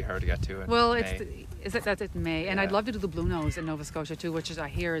guess that would be hard to get to. well, May. that's in May, and Yeah. I'd love to do the Blue Nose in Nova Scotia too, which is I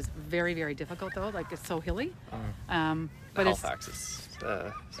hear is very, very difficult though. Like it's so hilly. But Halifax is.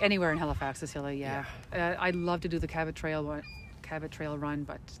 anywhere in Halifax is hilly. Yeah, I'd love to do the Cabot Trail run,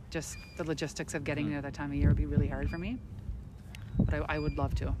 but just the logistics of getting there that time of year would be really hard for me. But I would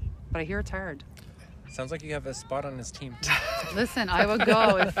love to. But I hear it's hard. Sounds like you have a spot on his team. Listen, I would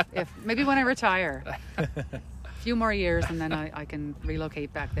go if maybe when I retire. A few more years, and then I can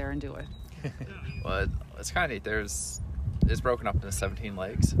relocate back there and do it. Well, it's kind of neat. It's broken up into 17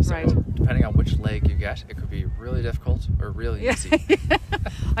 legs. So Right. depending on which leg you get, it could be really difficult or really easy.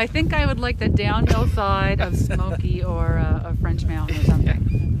 I think I would like the downhill side of Smoky or a French Mountain or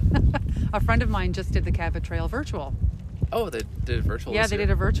something. A friend of mine just did the Cabot Trail virtual. Oh, they did a virtual. Yeah, this they year?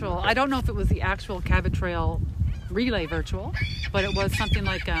 did a virtual. I don't know if it was the actual Cabot Trail relay virtual, but it was something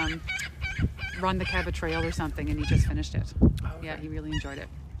like Run the Cabot Trail or something, and he just finished it. Oh, Yeah, okay. he really enjoyed it.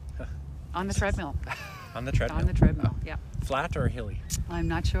 On the treadmill. On the treadmill. On the treadmill. Yeah. Flat or hilly? I'm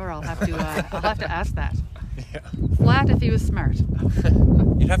not sure. I'll have to ask that. Yeah. Flat if he was smart.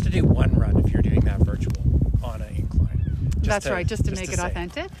 You'd have to do one run if you're doing that virtual on an incline. That's right, just to make it say.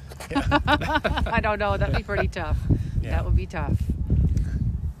 authentic. Yeah. I don't know. That'd be pretty tough. Yeah. That would be tough.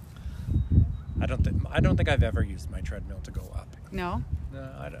 I don't think I've ever used my treadmill to go up. No? No,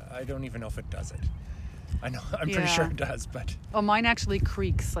 I don't even know if it does it. I know I'm pretty Yeah. sure it does, but Oh, mine actually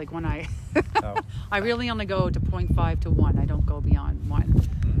creaks like when I oh. I really only go to 0.5 to 1. I don't go beyond 1.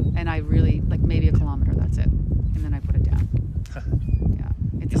 Mm. And I really like maybe a kilometer, that's it. And then I put it down. Yeah.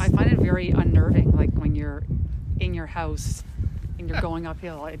 I find it very unnerving, like when you're in your house and you're going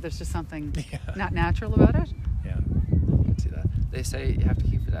uphill. There's just something Yeah. not natural about it. Yeah. I can see that. They say you have to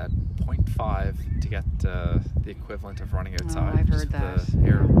keep it at 0.5 to get the equivalent of running outside. I've just heard with that. the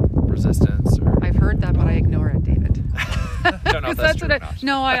air resistance. Or I've heard that, but I ignore it, David. I don't know if that's true or not.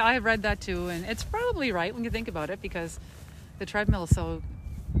 No, I read that too, and it's probably right when you think about it, because the treadmill is so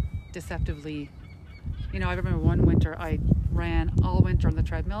deceptively. I remember one winter I ran all winter on the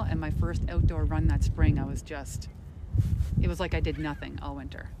treadmill, and my first outdoor run that spring, it was like I did nothing all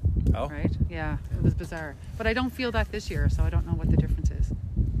winter. Oh. Right? Yeah, it was bizarre. But I don't feel that this year, so I don't know what the difference is.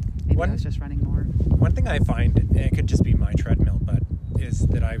 Maybe I was just running more. One thing I find, and it could just be my treadmill, but is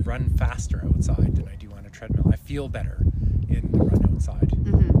that I run faster outside than I do on a treadmill. I feel better in the run outside.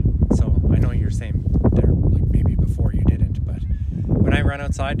 Mm-hmm. So I know you're saying there, like maybe before you didn't, but when I run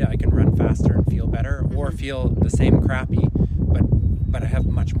outside, I can run faster and feel better, or feel the same crappy, but I have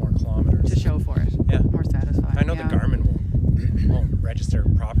much more kilometers To show for it. Yeah. More satisfying. I know yeah. the Garmin won't register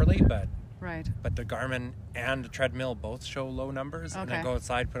properly, but Right. the Garmin and the treadmill both show low numbers, and I Okay. go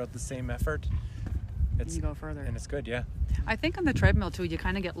outside, put out the same effort. It's You go further. and it's good, yeah. I think on the treadmill too, you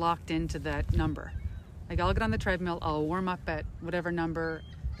kind of get locked into that number. Like I'll get on the treadmill, I'll warm up at whatever number,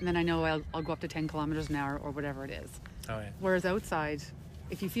 and then I know I'll go up to 10 kilometers an hour or whatever it is. Oh yeah, Whereas outside,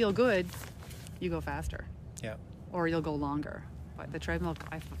 if you feel good, you go faster yeah. or you'll go longer. But the treadmill,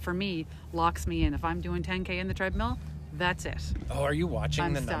 for me, locks me in. If I'm doing 10K in the treadmill, that's it. Oh, are you watching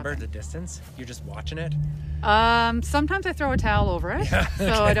I'm the number, stopping. the distance? You're just watching it? Sometimes I throw a towel over it, Yeah, so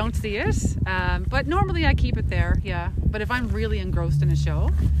okay. I don't see it. But normally I keep it there, yeah. But if I'm really engrossed in a show,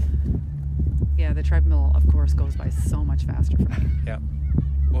 yeah, the treadmill, of course, goes by so much faster for me. Yeah.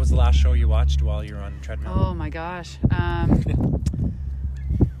 What was the last show you watched while you were on the treadmill? Oh my gosh.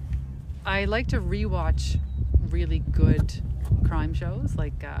 I like to rewatch really good crime shows,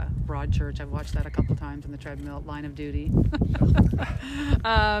 like Broadchurch. I've watched that a couple times on the treadmill. Line of Duty.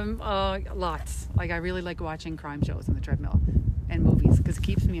 Lots. Like I really like watching crime shows on the treadmill and movies because it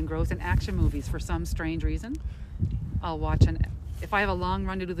keeps me engrossed. And action movies, for some strange reason, I'll watch if I have a long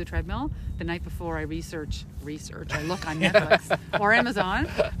run to do the treadmill, the night before I research, I look on Netflix or Amazon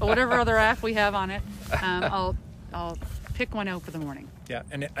or whatever other app we have on it. I'll pick one out for the morning. Yeah,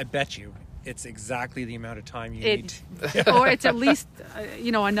 and I bet you it's exactly the amount of time you need. Or it's at least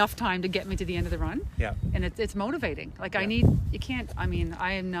enough time to get me to the end of the run. Yeah. And it's motivating. Like I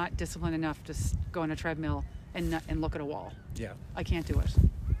am not disciplined enough to go on a treadmill and look at a wall. Yeah. I can't do it.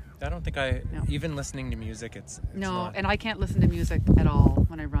 I don't think No. even listening to music, it's No, not. and I can't listen to music at all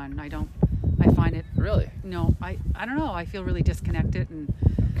when I run. I find it, Really? no, I don't know. I feel really disconnected and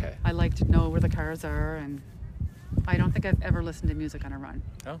Okay. I like to know where the cars are, and I don't think I've ever listened to music on a run.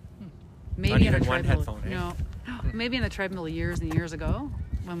 Oh. Maybe Not on a even one treadmill. headphone, eh? No, maybe in the treadmill years and years ago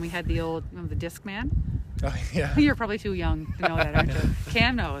when we had the Discman. Oh, yeah. You're probably too young to know that, aren't you?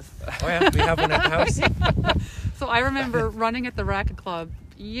 Cam knows. Oh, yeah. We have one at the house. So I remember running at the Racket Club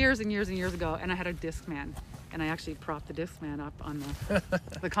years and years and years ago, and I had a Discman, and I actually propped the Discman up on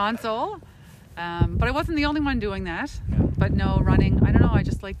the console. But I wasn't the only one doing that. Yeah. But no, running, I don't know. I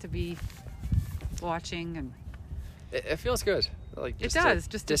just like to be watching and It feels good. Like It just does, to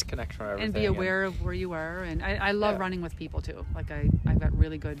just to- disconnect from everything and be aware of where you are. And I love Yeah. running with people too. Like I've got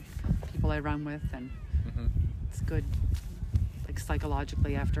really good people I run with, and Mhm. it's good, like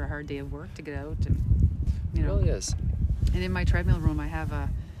psychologically after a hard day of work to get out and It really is. And in my treadmill room, I have a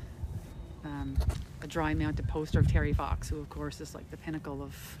dry mounted poster of Terry Fox, who of course is like the pinnacle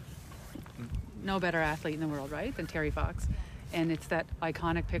of no better athlete in the world, right, than Terry Fox. And it's that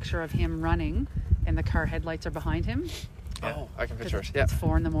iconic picture of him running, and the car headlights are behind him. Yeah. Oh, I can 'Cause picture it. Yeah. It's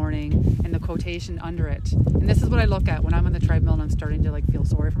 4 a.m, and the quotation under it. And this is what I look at when I'm on the treadmill and I'm starting to like feel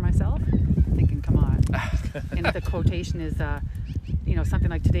sorry for myself. I'm thinking, come on. And the quotation is, something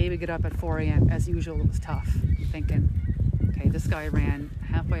like, today we get up at 4 a.m. As usual, it was tough. I'm thinking, okay, this guy ran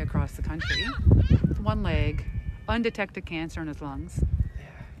halfway across the country with one leg, undetected cancer in his lungs,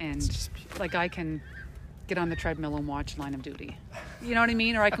 and It's just beautiful. like I can get on the treadmill and watch Line of Duty. You know what I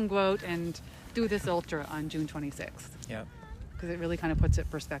mean? Or I can go out and do this ultra on June 26th. Yeah. Because it really kind of puts it in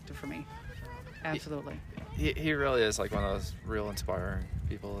perspective for me. Absolutely. He really is like one of those real inspiring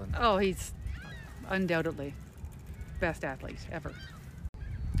people. And Oh, he's undoubtedly best athlete ever.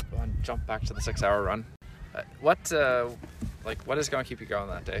 I want to jump back to the 6-hour run. What is going to keep you going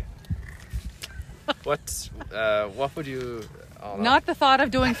that day? What would you? Oh, no. Not the thought of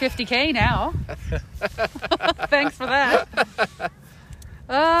doing 50K now. Thanks for that.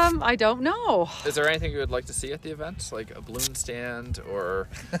 I don't know. Is there anything you would like to see at the event, like a balloon stand or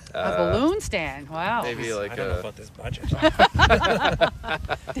A balloon stand. Wow. Maybe like I don't know about this budget.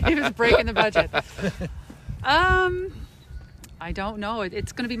 David's breaking the budget. I don't know.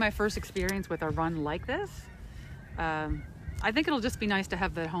 It's going to be my first experience with a run like this. I think it'll just be nice to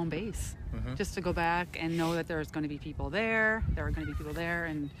have the home base, Mhm. just to go back and know that there's going to be people there. There are going to be people there,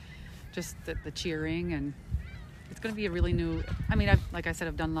 and just the cheering, and it's going to be a really new. I mean, like I said,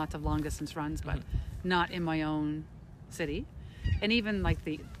 I've done lots of long distance runs, but not in my own city, and even like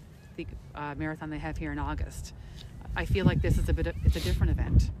the marathon they have here in August. I feel like this is it's a different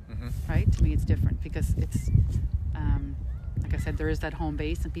event. Mhm. Right? To me, it's different because it's, I like I said, there is that home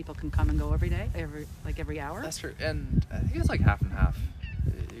base and people can come and go every day, every hour. That's true. And I think it's like half and half.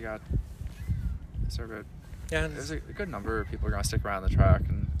 You got sort of Yeah, there's a good number of people are going to stick around the track,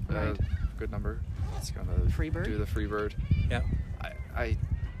 and Right. a good number is going to Freebird? do the Freebird. yeah,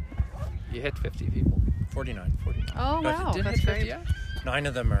 You hit 50 people. 49. 49. Oh, But wow. Did That's hit 50 great. yet? 9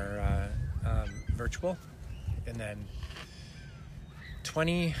 of them are virtual, and then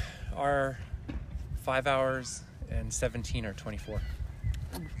 20 are 5 hours, and 17 are 24.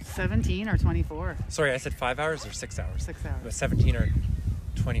 17 or 24? Sorry, I said 5 hours or 6 hours? 6 hours. But 17 are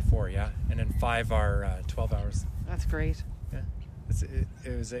 24, yeah, and then 5 are 12 hours. That's great. Yeah,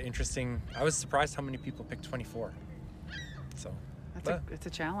 it was an interesting. I was surprised how many people picked 24. So It's a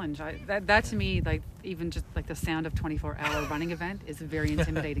challenge. That to me, like even just like the sound of 24-hour running event is very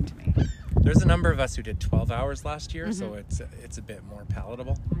intimidating to me. there's a number of us who did 12 hours last year, so Mhm. it's a bit more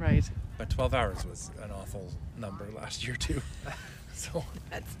palatable. Right. But 12 hours was an awful number last year too. So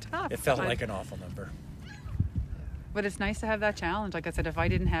That's tough. it felt but- like an awful number. But it's nice to have that challenge. Like I said, if I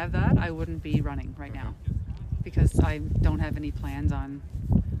didn't have that, I wouldn't be running right now because I don't have any plans on.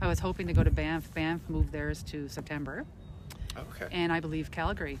 I was hoping to go to Banff. Banff moved theirs to September, Okay. and I believe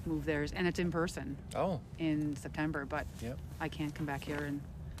Calgary moved theirs, and it's in person Oh, in September. But yep. I can't come back here and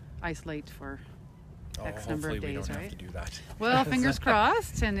isolate for Oh, X number of hopefully we days, don't right? have to do that. Well, fingers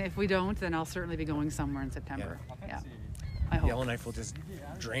crossed. And if we don't, then I'll certainly be going somewhere in September. Yeah, I hope. Yellowknife will just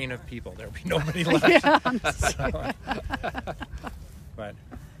drain of people. There'll be nobody left. Yeah, honestly. So- but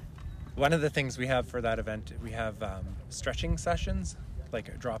one of the things we have for that event, we have stretching sessions,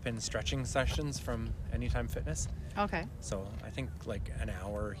 like drop-in stretching sessions from Anytime Fitness. Okay. So I think like an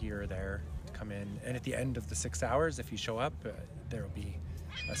hour here or there to come in, and at the end of the 6 hours, if you show up, there will be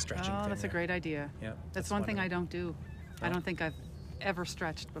a stretching. Oh, thing that's a there. great idea. Yeah, That's one thing of I don't do. I No? don't think I've ever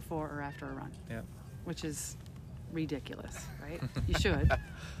stretched before or after a run, Yeah, which is ridiculous, right? You should.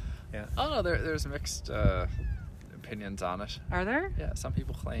 yeah. Oh no, there's mixed opinions on it. Are there? Yeah, some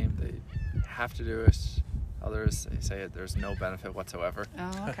people claim they have to do it. Others they say there's no benefit whatsoever.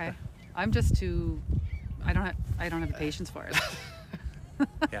 Oh, okay. I'm just too. I don't have the patience for it.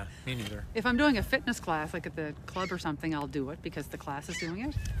 Yeah, me neither. If I'm doing a fitness class, like at the club or something, I'll do it because the class is doing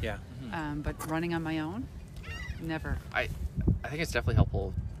it. Yeah, But running on my own, never. I think it's definitely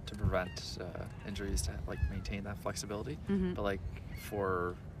helpful to prevent injuries to like maintain that flexibility. Mhm. But like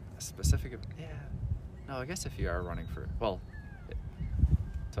for a specific, no, I guess if you are running for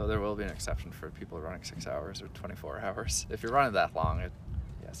so there will be an exception for people running 6 hours or 24 hours. If you're running that long,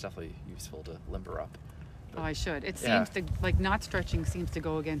 it's definitely useful to limber up. Oh, I should. It Yeah. seems to, like, not stretching seems to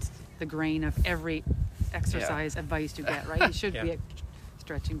go against the grain of every exercise advice you get, right? You should Yeah. be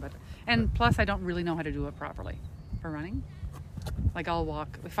stretching, and plus I don't really know how to do it properly for running. Like I'll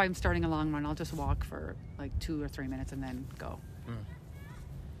walk, if I'm starting a long run, I'll just walk for like 2 or 3 minutes and then go.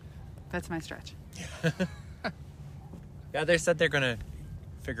 That's my stretch. yeah. They said they're gonna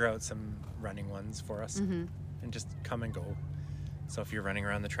figure out some running ones for us Mhm. and just come and go. So if you're running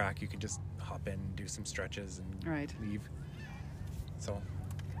around the track, you can just hop in, do some stretches, and Right. leave. So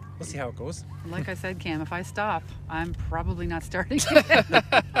we'll see how it goes. Like I said, Cam, if I stop, I'm probably not starting again.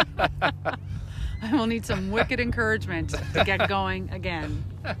 I will need some wicked encouragement to get going again.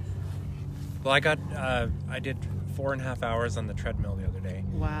 Well, I did 4.5 hours on the treadmill the other day,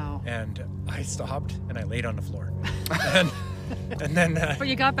 Wow. and I stopped and I laid on the floor, and then But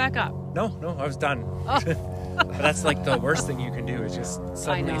you got back up. no, I was done. But that's like the worst thing you can do is just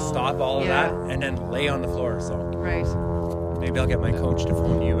suddenly know. stop all of Yeah. that and then lay on the floor. So Right. maybe I'll get my coach to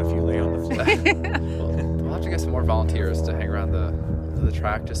phone you if you lay on the floor. We'll have to get some more volunteers to hang around the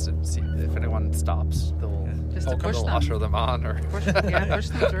track just to see if anyone stops. They'll Just to Oh, push they'll them. usher them on or Push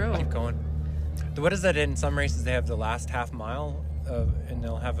them through. Keep going. What is that in some races? They have the last half mile, and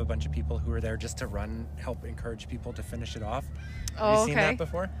they'll have a bunch of people who are there just to run, help encourage people to finish it off. Have Oh, you seen okay. that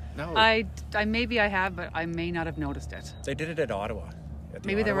before? no. I maybe I have, but I may not have noticed it. They did it at Ottawa. At the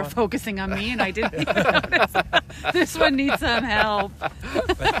Maybe they were Ottawa. focusing on me and I didn't even notice. This one needs some help.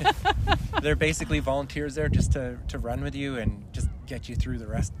 They're basically volunteers there just to run with you and just get you through the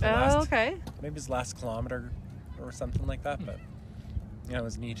rest. The Oh, last, okay. Maybe it's last kilometer or something like that. But yeah, it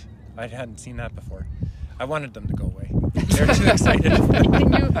was neat. I hadn't seen that before. I wanted them to go away. They were too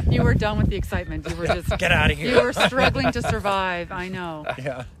excited. You were done with the excitement. You were just Get out of here. You were struggling to survive. I know.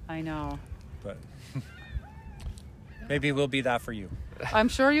 Yeah, I know. but maybe we'll be that for you. I'm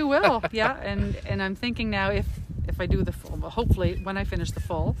sure you will. Yeah, and I'm thinking now if I do the full, well, hopefully when I finish the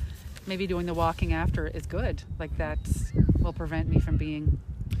full, maybe doing the walking after is good. Like that will prevent me from being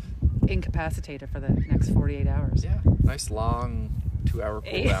incapacitated for the next 48 hours. Yeah, nice long 2-hour cool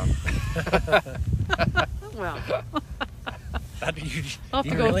Eh. down. Well, I'll have to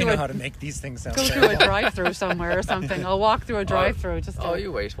You go really through know a- how to make these things sound Go through a drive-through somewhere or something. I'll walk through a drive-through just to... Oh,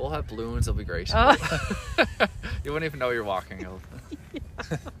 you wait. We'll have balloons. It'll be great. Oh. You wouldn't even know you're walking.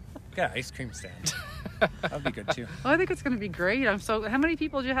 Yeah, ice cream stand. That'd be good too. Oh, I think it's going to be great. How many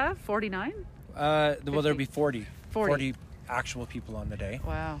people do you have? 49? Well, 50. there'll be 40. 40 actual people on the day.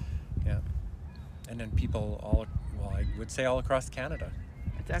 Wow. Yeah. And then people I would say all across Canada.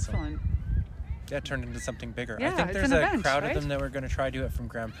 It's excellent. Yeah, it turned into something bigger. Yeah, I think it's there's an a event, crowd right? of them that were going to try to do it from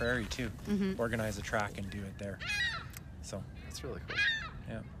Grand Prairie too. Mhm. Organize a track and do it there. So, That's really cool.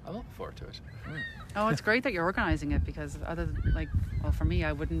 yeah. I'm looking forward to it. Oh, it's great that you're organizing it because for me,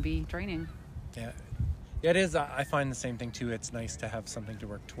 I wouldn't be training. Yeah. Yeah, it is. I find the same thing too. It's nice to have something to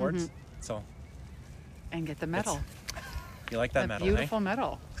work towards. Mhm. So, And get the medal. you like that medal, beautiful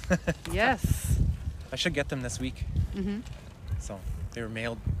medal. Yes. I should get them this week. Hmm. So, they were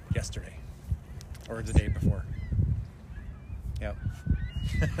mailed yesterday or the day before. Yep.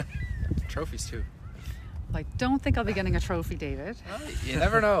 Trophies too. I don't think I'll be getting a trophy, David. You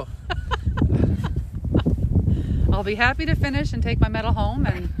never know. I'll be happy to finish and take my medal home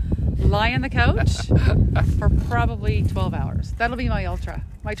and lie on the couch for probably 12 hours. That'll be my ultra.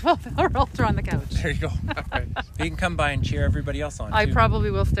 My 12-hour ultra on the couch. There you go. You can come by and cheer everybody else on I too.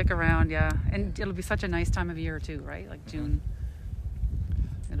 probably will stick around, yeah. And it'll be such a nice time of year too, right? Like June.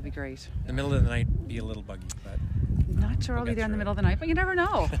 It'll be great. The middle of the night be a little buggy, but Not sure I'll We'll be get there in the through middle it. of the night, but you never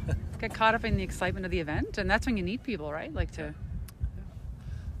know. Get caught up in the excitement of the event, and that's when you need people, right? Like to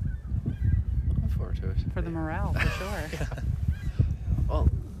Looking forward to it. for the morale, for sure. Well,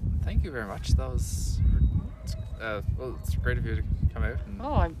 thank you very much. That was it's great of you to come out. And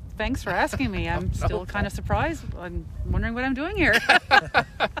Oh, thanks for asking me. I'm still kind of surprised. I'm wondering what I'm doing here.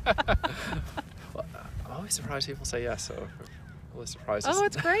 Well, I'm always surprised people say yes. So I'm always surprised. Oh,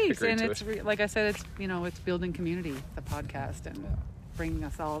 it's great, agreed and to it's it. like I said, it's building community, the podcast, and bringing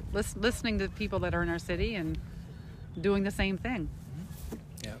us all listening to people that are in our city and doing the same thing,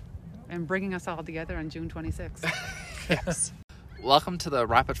 yeah. and bringing us all together on June 26th. Yes. Welcome to the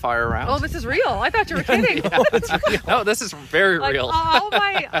rapid fire round. Oh, this is real. I thought you were kidding. No, this is very Like, real.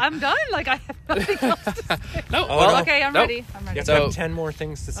 I'm done. Like I have nothing else to say. No, Oh, well, no. Okay, I'm nope. ready. I'm ready. You have So- to have 10 more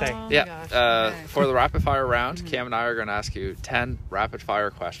things to say. Oh. Yeah. gosh, okay. For the rapid fire round, Mm-hmm. Cam and I are going to ask you 10 rapid fire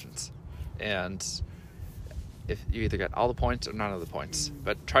questions, and if you either get all the points or none of the points, Mm.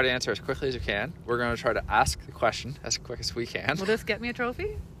 but try to answer as quickly as you can. We're going to try to ask the question as quick as we can. Will this get me a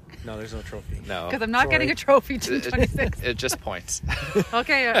trophy? No, there's no trophy. No, Because I'm not sorry. getting a trophy June it, 26th. it just points.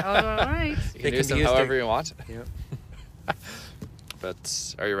 Okay, all right. You They can can use them be used however to- you want. Yeah.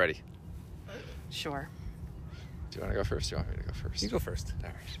 But are you ready? Sure. Do you want to go first? Do you want me to go first? You go first.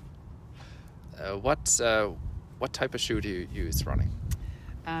 All right. What type of shoe do you use running?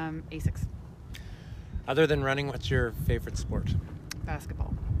 Asics. Other than running, what's your favorite sport?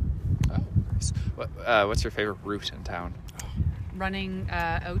 Basketball. Oh, nice. What's your favorite route in town? Running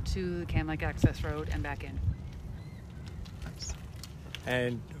out to the Cam Lake Access Road and back in. Nice.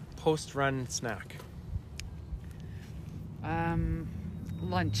 And post-run snack.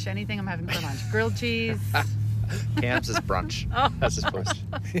 Lunch. Anything I'm having for lunch. Grilled cheese. Cam's is brunch. Oh. That's his post.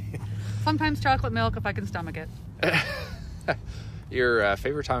 Sometimes chocolate milk if I can stomach it. Your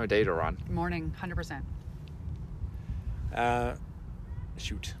favorite time of day to run? Morning, 100%.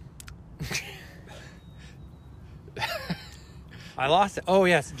 Shoot. I lost it. Oh,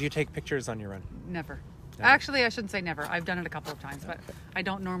 yes. Do you take pictures on your run? Never. Never. Actually, I shouldn't say never. I've done it a couple of times, but I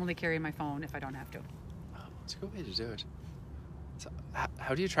don't normally carry my phone if I don't have to. Oh, it's a good way to do it. So,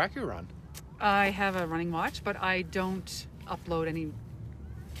 how do you track your run? I have a running watch, but I don't upload any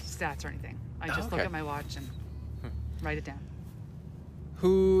stats or anything. I just look okay. at my watch and write it down.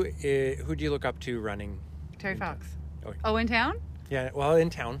 Who do you look up to running? Terry in Fox. town? Oh, in town? Yeah, well, in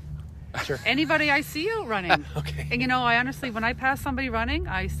town. Sure. Anybody I see out running. Okay. And I honestly, when I pass somebody running,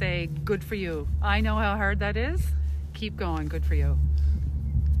 I say, good for you. I know how hard that is. Keep going. Good for you.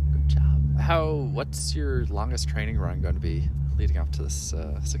 Good job. What's your longest training run going to be leading up to this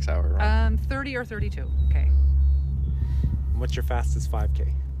 6-hour run? 30 or 32. Okay. What's your fastest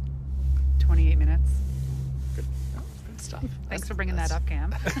 5K? 28 minutes. Good stuff. Thanks for bringing that up,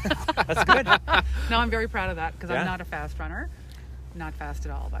 Cam. That's good. No, I'm very proud of that because Yeah. I'm not a fast runner. Not fast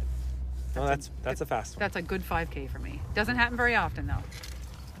at all, but Well, that's a fast one. that's a good 5K for me. Doesn't happen very often, though.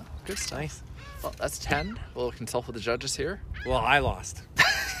 Good stuff. Nice. Well, that's 10. We'll consult with the judges here. Well, I lost.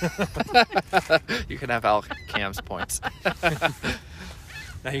 You can have Al Cam's points.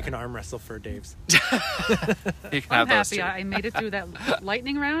 Now you can arm wrestle for Dave's. You can I'm have those happy too. I made it through that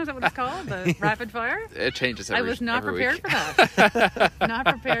lightning round. Is that what it's called? The rapid fire? It changes I every was not every prepared week. for that. Not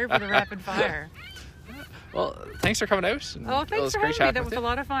prepared for the rapid fire. Well, thanks for coming out. And Oh, it thanks was for great having me. chatting That with was a you.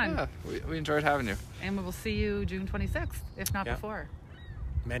 lot of fun. Yeah, we enjoyed having you. And we will see you June 26th, if not Yeah. before.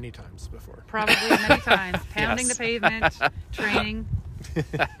 Many times before. Probably many times. Pounding Yes. the pavement, training.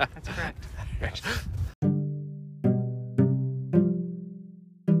 That's correct. Right.